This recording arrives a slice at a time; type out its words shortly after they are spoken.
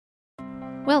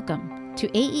Welcome to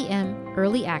AEM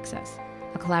Early Access,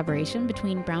 a collaboration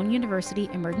between Brown University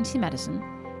Emergency Medicine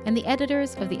and the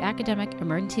editors of the Academic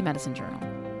Emergency Medicine Journal.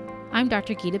 I'm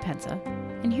Dr. Gita Pensa,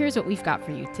 and here's what we've got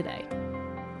for you today.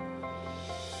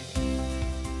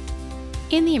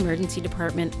 In the emergency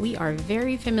department, we are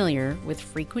very familiar with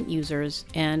frequent users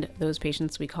and those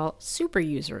patients we call super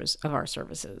users of our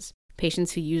services,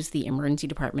 patients who use the emergency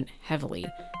department heavily,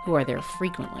 who are there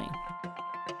frequently.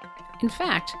 In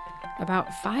fact, about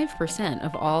 5%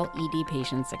 of all ED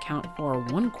patients account for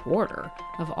 1/4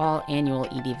 of all annual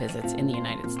ED visits in the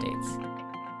United States.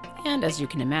 And as you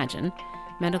can imagine,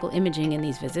 medical imaging in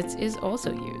these visits is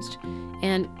also used.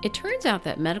 And it turns out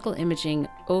that medical imaging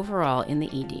overall in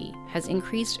the ED has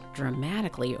increased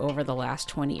dramatically over the last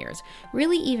 20 years,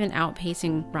 really even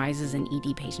outpacing rises in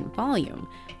ED patient volume.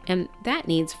 And that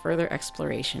needs further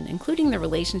exploration, including the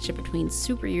relationship between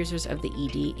super users of the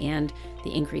ED and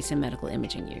the increase in medical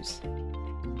imaging use.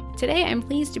 Today, I'm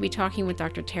pleased to be talking with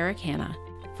Dr. Tariq Hanna,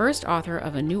 first author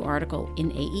of a new article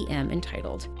in AEM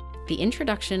entitled The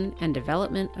Introduction and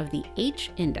Development of the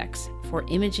H-Index for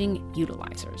Imaging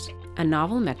Utilizers, a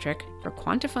novel metric for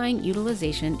quantifying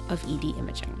utilization of ED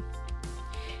imaging.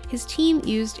 His team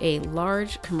used a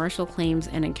large commercial claims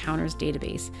and encounters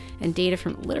database and data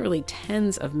from literally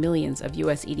tens of millions of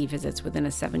US ED visits within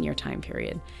a 7-year time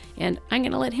period. And I'm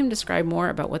going to let him describe more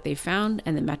about what they found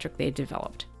and the metric they've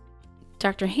developed.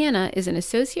 Dr. Hanna is an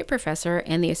associate professor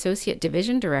and the associate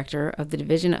division director of the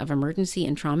Division of Emergency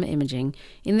and Trauma Imaging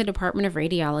in the Department of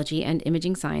Radiology and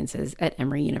Imaging Sciences at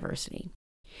Emory University.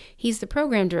 He's the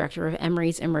program director of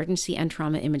Emory's Emergency and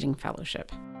Trauma Imaging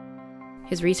Fellowship.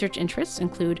 His research interests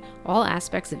include all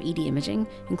aspects of ED imaging,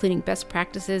 including best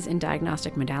practices in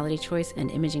diagnostic modality choice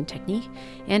and imaging technique,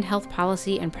 and health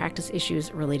policy and practice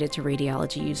issues related to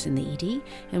radiology use in the ED,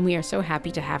 and we are so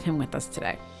happy to have him with us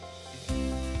today.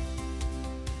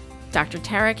 Dr.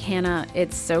 Tariq Hanna,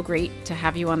 it's so great to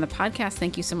have you on the podcast.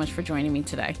 Thank you so much for joining me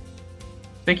today.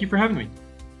 Thank you for having me.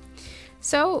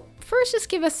 So first, just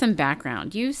give us some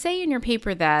background. You say in your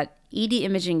paper that ED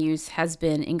imaging use has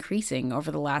been increasing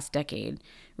over the last decade,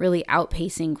 really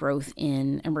outpacing growth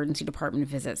in emergency department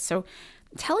visits. So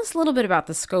tell us a little bit about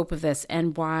the scope of this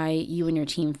and why you and your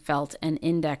team felt an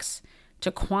index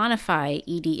to quantify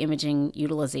ED imaging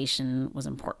utilization was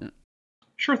important.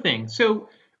 Sure thing. So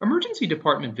emergency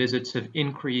department visits have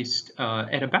increased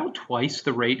at about twice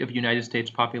the rate of United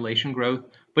States population growth,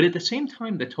 but at the same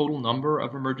time, the total number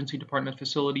of emergency department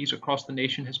facilities across the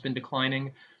nation has been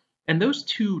declining. And those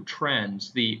two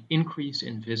trends, the increase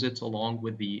in visits along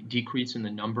with the decrease in the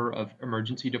number of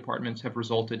emergency departments, have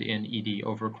resulted in ED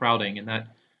overcrowding, and that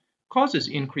causes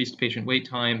increased patient wait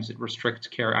times, it restricts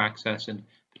care access, and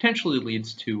potentially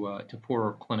leads to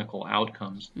poorer clinical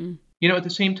outcomes. At the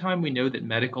same time, we know that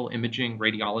medical imaging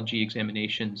radiology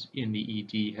examinations in the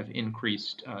ED have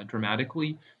increased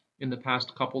dramatically in the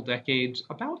past couple decades,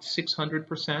 about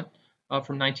 600%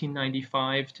 from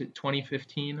 1995 to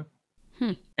 2015.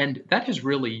 And that has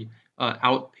really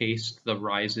outpaced the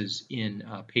rises in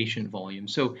patient volume.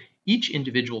 So each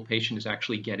individual patient is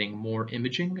actually getting more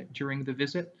imaging during the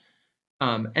visit.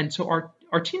 And so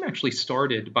our team actually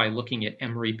started by looking at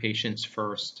Emory patients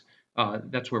first.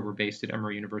 That's where we're based at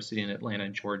Emory University in Atlanta,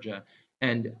 Georgia.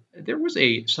 And there was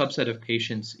a subset of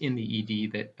patients in the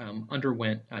ED that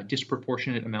underwent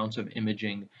disproportionate amounts of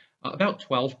imaging. About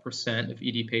 12% of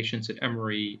ED patients at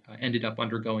Emory ended up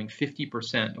undergoing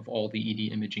 50% of all the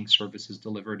ED imaging services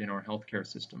delivered in our healthcare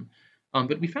system.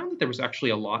 But we found that there was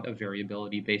actually a lot of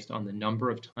variability based on the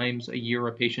number of times a year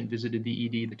a patient visited the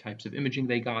ED, the types of imaging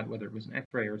they got, whether it was an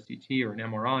X-ray or a CT or an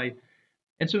MRI.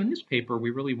 And so in this paper, we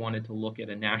really wanted to look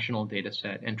at a national data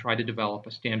set and try to develop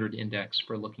a standard index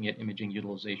for looking at imaging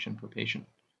utilization per patient.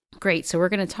 Great. So we're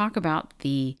going to talk about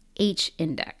the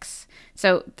H-Index.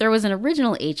 So there was an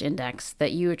original H-Index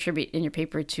that you attribute in your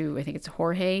paper to, I think it's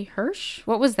Jorge Hirsch.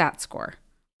 What was that score?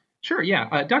 Sure,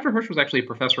 yeah. Dr. Hirsch was actually a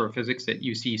professor of physics at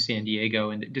UC San Diego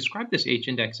and described this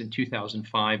H-Index in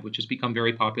 2005, which has become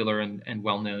very popular and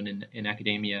well-known in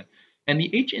academia. And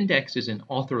the H-Index is an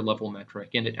author-level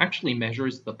metric, and it actually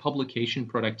measures the publication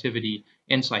productivity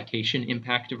and citation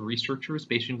impact of researchers,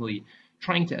 basically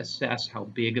trying to assess how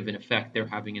big of an effect they're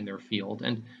having in their field.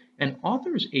 And an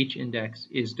author's H-Index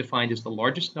is defined as the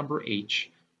largest number H,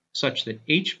 such that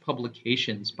H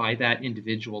publications by that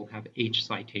individual have H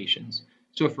citations.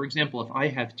 So, for example, if I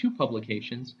have 2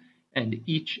 publications and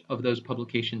each of those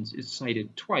publications is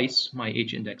cited twice, my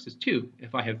H-Index is 2.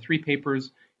 If I have 3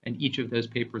 papers and each of those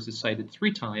papers is cited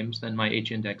 3 times, then my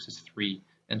H-Index is 3,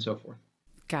 and so forth.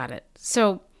 Got it.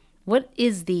 So what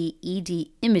is the ED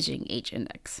imaging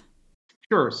H-Index?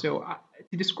 Sure. So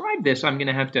To describe this, I'm going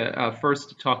to have to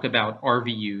first talk about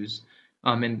RVUs.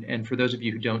 And for those of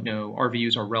you who don't know,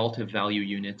 RVUs are relative value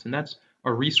units, and that's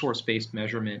a resource-based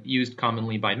measurement used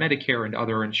commonly by Medicare and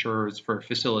other insurers for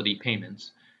facility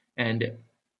payments. And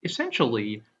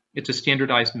essentially, it's a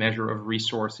standardized measure of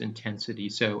resource intensity.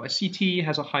 So a CT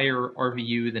has a higher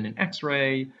RVU than an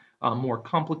X-ray. More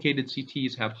complicated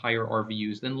CTs have higher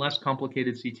RVUs than less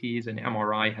complicated CTs, and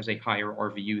MRI has a higher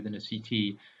RVU than a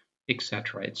CT,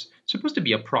 etc. It's supposed to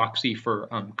be a proxy for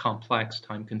complex,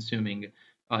 time-consuming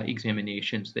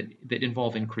examinations that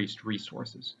involve increased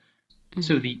resources.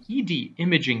 So Mhm. the ED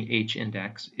imaging H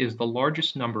index is the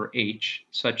largest number H,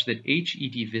 such that H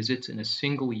ED visits in a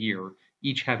single year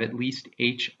each have at least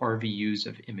H RVUs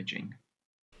of imaging.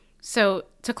 So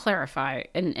to clarify,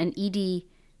 an ED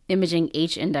imaging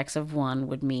H index of 1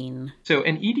 would mean. So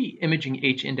an ED imaging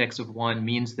H index of 1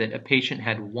 means that a patient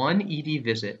had one ED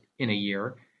visit in a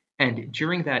year, and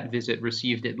during that visit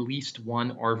received at least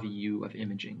one RVU of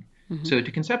imaging. Mhm. So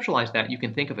to conceptualize that, you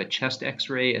can think of a chest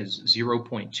X-ray as zero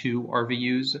point 0.2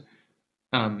 RVUs.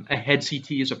 A head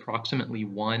CT is approximately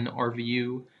 1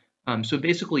 RVU. So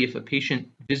basically, if a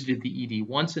patient visited the ED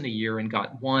once in a year and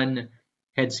got one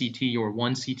head CT or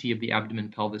one CT of the abdomen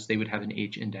pelvis, they would have an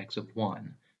H index of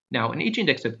 1. Now, an H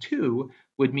index of 2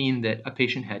 would mean that a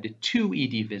patient had two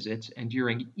ED visits, and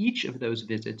during each of those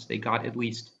visits, they got at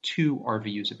least two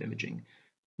RVUs of imaging.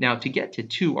 Now, to get to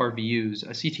two RVUs,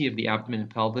 a CT of the abdomen and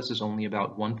pelvis is only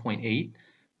about 1.8.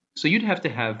 So you'd have to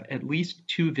have at least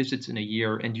two visits in a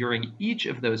year, and during each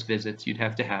of those visits, you'd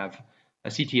have to have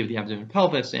a CT of the abdomen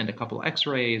pelvis and a couple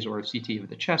X-rays, or a CT of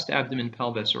the chest, abdomen,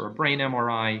 pelvis, or a brain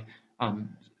MRI,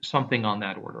 something on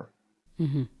that order.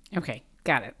 Hmm. Okay,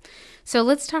 got it. So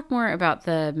let's talk more about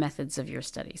the methods of your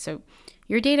study. So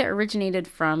your data originated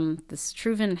from the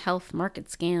Struven Health Market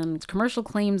Scan Commercial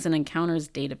Claims and Encounters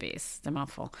Database, it's a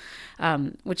mouthful,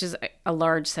 which is a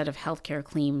large set of healthcare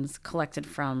claims collected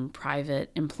from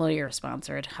private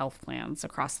employer-sponsored health plans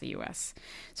across the U.S.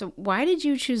 So why did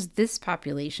you choose this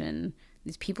population,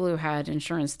 these people who had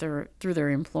insurance through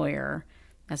their employer,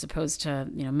 as opposed to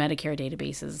Medicare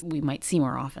databases we might see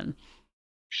more often?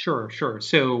 Sure, sure.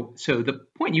 So the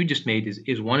point you just made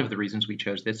is one of the reasons we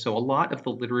chose this. So a lot of the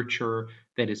literature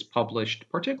that is published,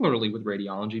 particularly with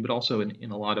radiology, but also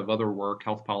in a lot of other work,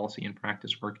 health policy and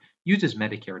practice work, uses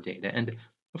Medicare data. And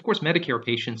of course, Medicare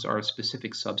patients are a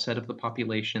specific subset of the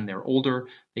population. They're older,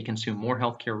 they consume more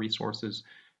healthcare resources.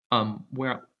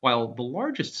 While the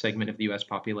largest segment of the US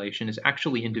population is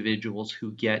actually individuals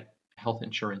who get health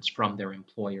insurance from their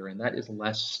employer, and that is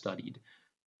less studied.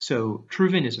 So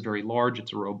Truven is a very large,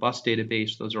 it's a robust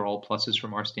database. Those are all pluses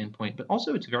from our standpoint, but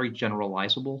also it's very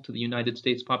generalizable to the United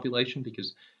States population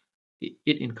because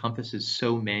it encompasses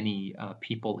so many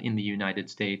people in the United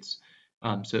States.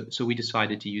 So we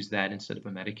decided to use that instead of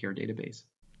a Medicare database.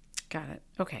 Got it.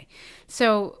 Okay.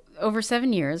 So, over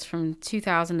 7 years, from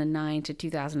 2009 to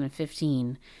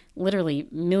 2015, literally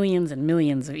millions and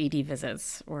millions of ED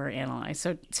visits were analyzed.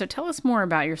 So tell us more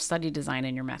about your study design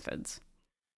and your methods.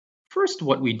 First,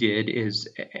 what we did is,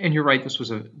 and you're right, this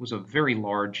was a very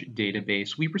large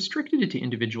database. We restricted it to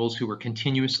individuals who were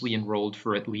continuously enrolled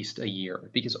for at least a year,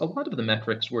 because a lot of the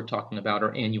metrics we're talking about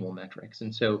are annual metrics.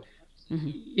 And so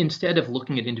Hmm. instead of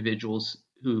looking at individuals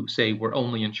who say were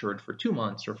only insured for 2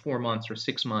 months or 4 months or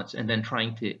 6 months and then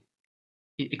trying to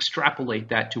extrapolate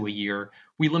that to a year,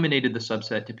 we eliminated the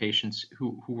subset to patients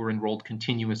who were enrolled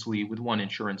continuously with one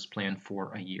insurance plan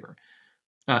for a year.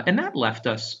 And that left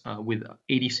us with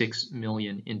 86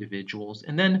 million individuals.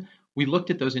 And then we looked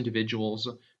at those individuals,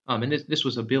 and this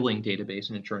was a billing database,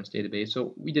 an insurance database.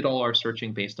 So we did all our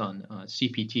searching based on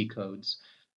CPT codes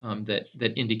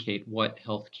that indicate what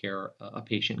healthcare a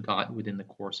patient got within the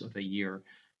course of a year.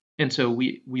 And so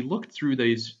we looked through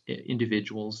those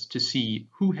individuals to see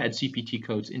who had CPT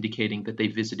codes indicating that they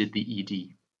visited the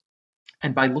ED.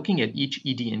 And by looking at each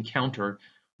ED encounter,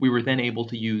 we were then able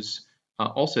to use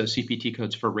also CPT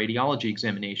codes for radiology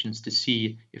examinations to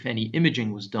see if any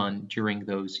imaging was done during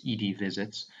those ED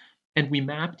visits. And we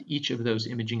mapped each of those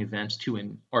imaging events to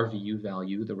an RVU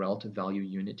value, the relative value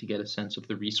unit, to get a sense of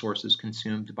the resources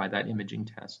consumed by that imaging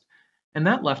test. And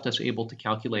that left us able to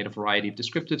calculate a variety of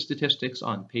descriptive statistics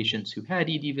on patients who had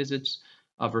ED visits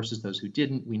versus those who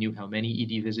didn't. We knew how many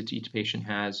ED visits each patient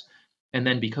has. And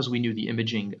then because we knew the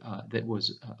imaging that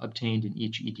was obtained in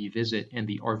each ED visit and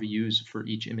the RVUs for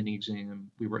each imaging exam,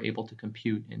 we were able to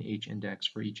compute an H index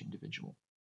for each individual.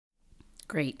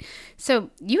 Great. So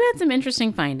you had some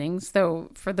interesting findings,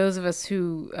 though, for those of us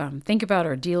who think about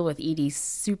or deal with ED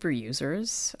super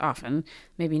users often,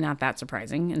 maybe not that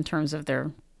surprising in terms of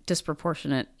their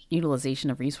disproportionate utilization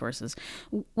of resources.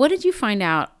 What did you find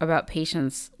out about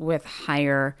patients with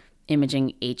higher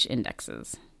imaging H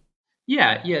indexes?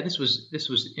 Yeah, this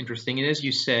was interesting. And as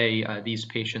you say, these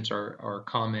patients are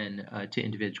common to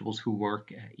individuals who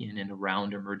work in and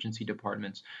around emergency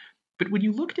departments. But when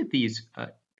you looked at these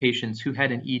patients who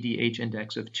had an EDH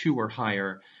index of 2 or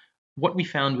higher, what we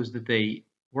found was that they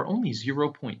were only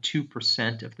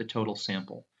 0.2% of the total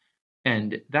sample.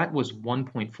 And that was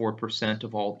 1.4%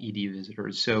 of all ED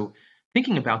visitors. So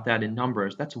thinking about that in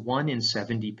numbers, that's 1 in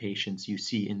 70 patients you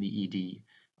see in the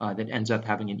ED that ends up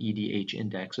having an EDH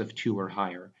index of 2 or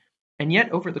higher. And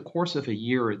yet, over the course of a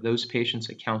year, those patients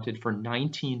accounted for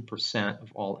 19%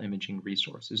 of all imaging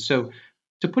resources. So,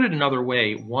 to put it another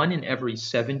way, 1 in every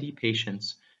 70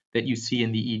 patients that you see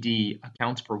in the ED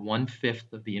accounts for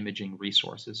 1/5 of the imaging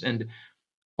resources. And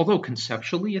although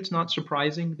conceptually it's not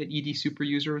surprising that ED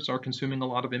superusers are consuming a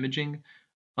lot of imaging,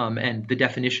 and the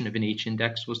definition of an H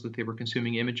index was that they were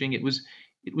consuming imaging, it was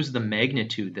the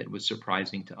magnitude that was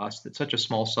surprising to us that such a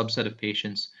small subset of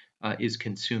patients is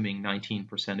consuming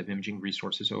 19% of imaging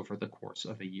resources over the course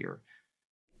of a year.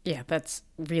 Yeah, that's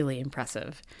really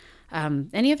impressive.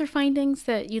 Any other findings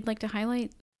that you'd like to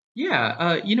highlight?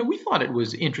 Yeah, we thought it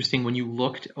was interesting when you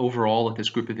looked overall at this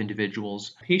group of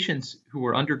individuals. Patients who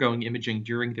were undergoing imaging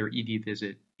during their ED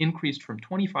visit increased from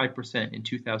 25% in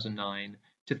 2009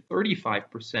 to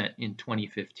 35% in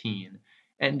 2015.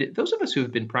 And those of us who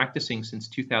have been practicing since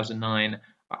 2009,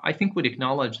 I think would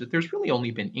acknowledge that there's really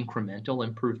only been incremental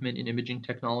improvement in imaging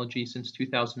technology since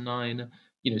 2009.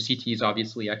 CTs,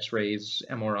 obviously, X-rays,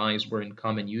 MRIs were in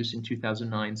common use in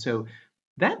 2009. So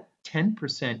that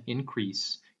 10%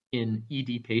 increase in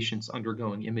ED patients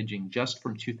undergoing imaging just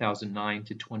from 2009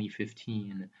 to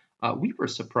 2015, we were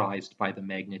surprised by the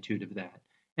magnitude of that.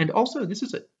 And also, this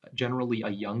is generally a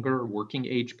younger working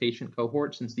age patient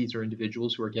cohort, since these are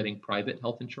individuals who are getting private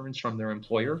health insurance from their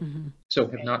employer, Hmm. so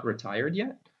have not retired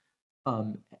yet.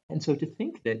 And so to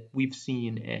think that we've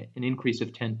seen an increase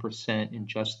of 10% in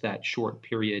just that short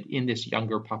period in this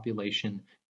younger population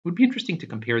would be interesting to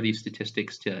compare these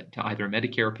statistics to either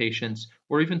Medicare patients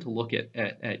or even to look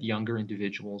at younger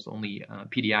individuals, only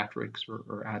pediatrics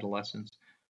or adolescents,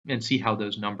 and see how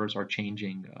those numbers are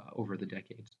changing over the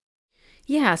decades.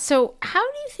 Yeah, so how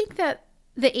do you think that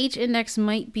the H index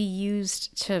might be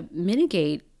used to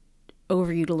mitigate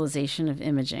overutilization of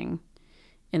imaging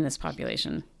in this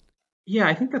population? Yeah,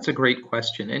 I think that's a great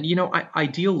question. And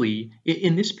ideally,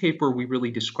 in this paper, we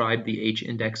really describe the H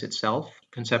index itself,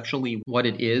 conceptually what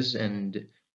it is and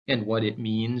what it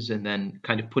means, and then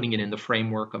kind of putting it in the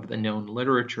framework of the known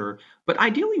literature. But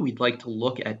ideally, we'd like to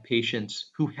look at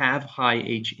patients who have high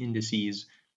H indices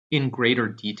in greater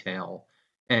detail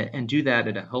and do that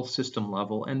at a health system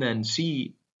level, and then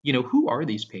see, who are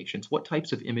these patients? What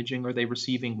types of imaging are they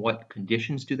receiving? What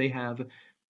conditions do they have?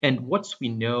 And once we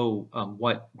know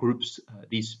what groups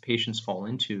these patients fall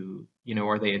into,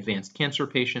 are they advanced cancer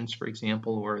patients, for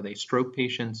example, or are they stroke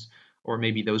patients, or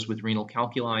maybe those with renal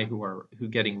calculi who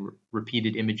getting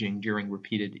repeated imaging during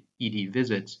repeated ED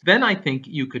visits, then I think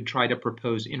you could try to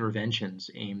propose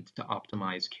interventions aimed to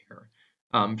optimize care.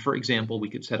 For example, we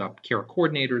could set up care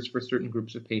coordinators for certain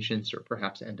groups of patients, or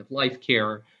perhaps end of life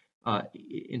care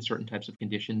in certain types of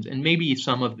conditions, and maybe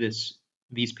some of these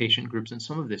patient groups and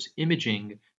some of this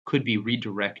imaging could be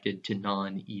redirected to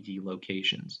non-ED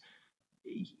locations.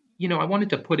 I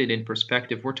wanted to put it in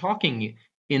perspective. We're talking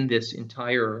in this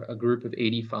entire group of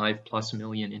 85 plus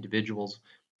million individuals,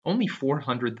 only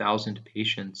 400,000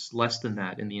 patients, less than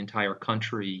that in the entire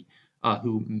country,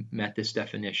 who met this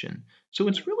definition. So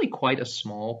it's really quite a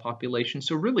small population.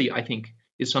 So really, I think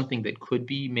is something that could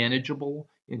be manageable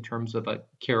in terms of a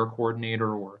care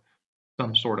coordinator or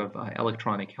some sort of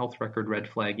electronic health record red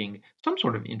flagging, some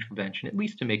sort of intervention, at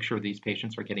least to make sure these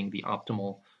patients are getting the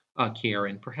optimal care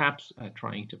and perhaps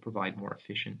trying to provide more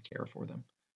efficient care for them.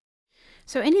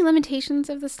 So, any limitations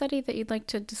of the study that you'd like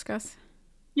to discuss?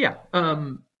 Yeah,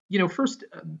 first,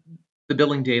 the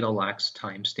billing data lacks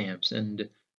timestamps, and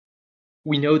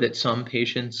we know that some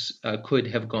patients could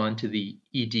have gone to the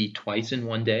ED twice in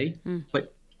one day, Mm,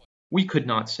 but we could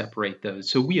not separate those.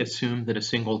 So we assume that a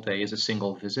single day is a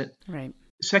single visit. right.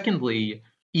 Secondly,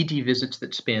 ED visits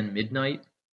that span midnight,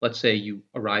 let's say you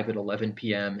arrive at 11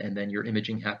 p.m. and then your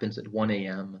imaging happens at 1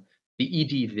 a.m., the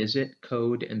ED visit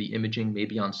code and the imaging may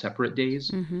be on separate days.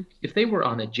 Hmm. If they were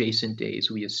on adjacent days,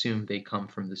 we assume they come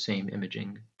from the same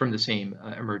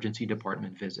emergency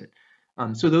department visit.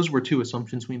 So those were two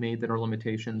assumptions we made that are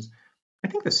limitations. I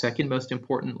think the second most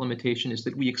important limitation is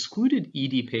that we excluded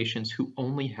ED patients who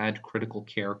only had critical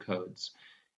care codes.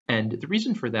 And the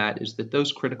reason for that is that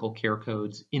those critical care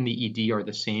codes in the ED are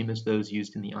the same as those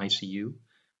used in the ICU.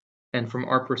 And from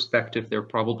our perspective, they're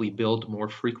probably billed more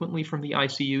frequently from the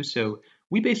ICU. So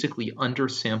we basically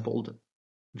undersampled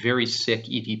very sick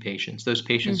ED patients, those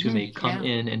patients who may come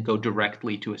Yeah. in and go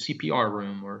directly to a CPR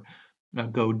room or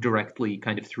go directly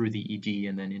kind of through the ED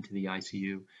and then into the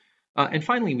ICU. And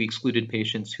finally, we excluded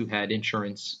patients who had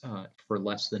insurance for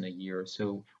less than a year.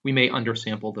 So we may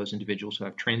undersample those individuals who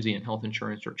have transient health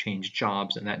insurance or changed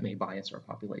jobs, and that may bias our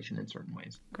population in certain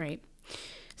ways. Great.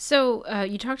 So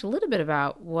you talked a little bit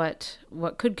about what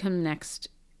could come next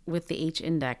with the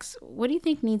H-index. What do you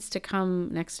think needs to come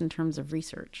next in terms of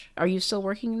research? Are you still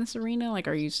working in this arena? Like,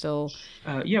 are you still...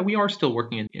 Yeah, we are still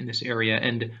working in this area.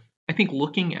 And I think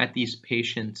looking at these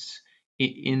patients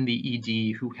in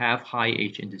the ED who have high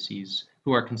H indices,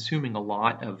 who are consuming a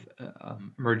lot of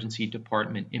emergency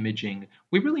department imaging,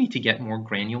 we really need to get more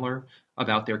granular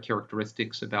about their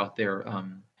characteristics, about their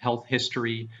health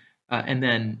history. And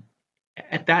then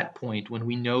at that point, when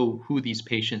we know who these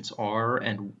patients are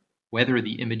and whether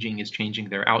the imaging is changing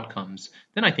their outcomes,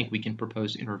 then I think we can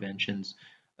propose interventions.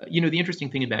 The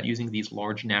interesting thing about using these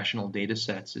large national data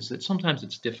sets is that sometimes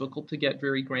it's difficult to get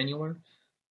very granular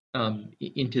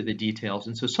into the details.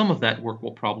 And so some of that work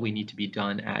will probably need to be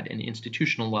done at an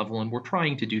institutional level. And we're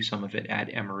trying to do some of it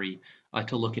at Emory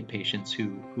to look at patients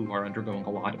who are undergoing a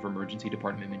lot of emergency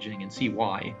department imaging and see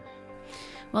why.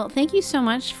 Well, thank you so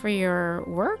much for your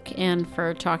work and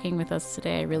for talking with us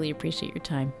today. I really appreciate your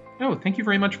time. No, thank you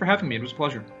very much for having me. It was a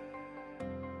pleasure.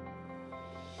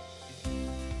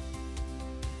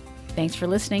 Thanks for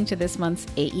listening to this month's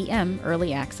AEM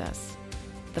Early Access.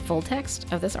 The full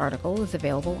text of this article is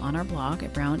available on our blog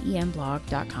at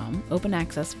brownemblog.com, open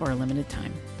access for a limited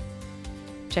time.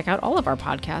 Check out all of our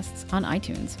podcasts on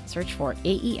iTunes. Search for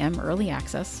AEM Early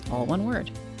Access, all one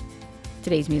word.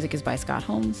 Today's music is by Scott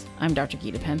Holmes. I'm Dr.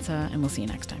 Gita Pensa, and we'll see you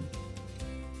next time.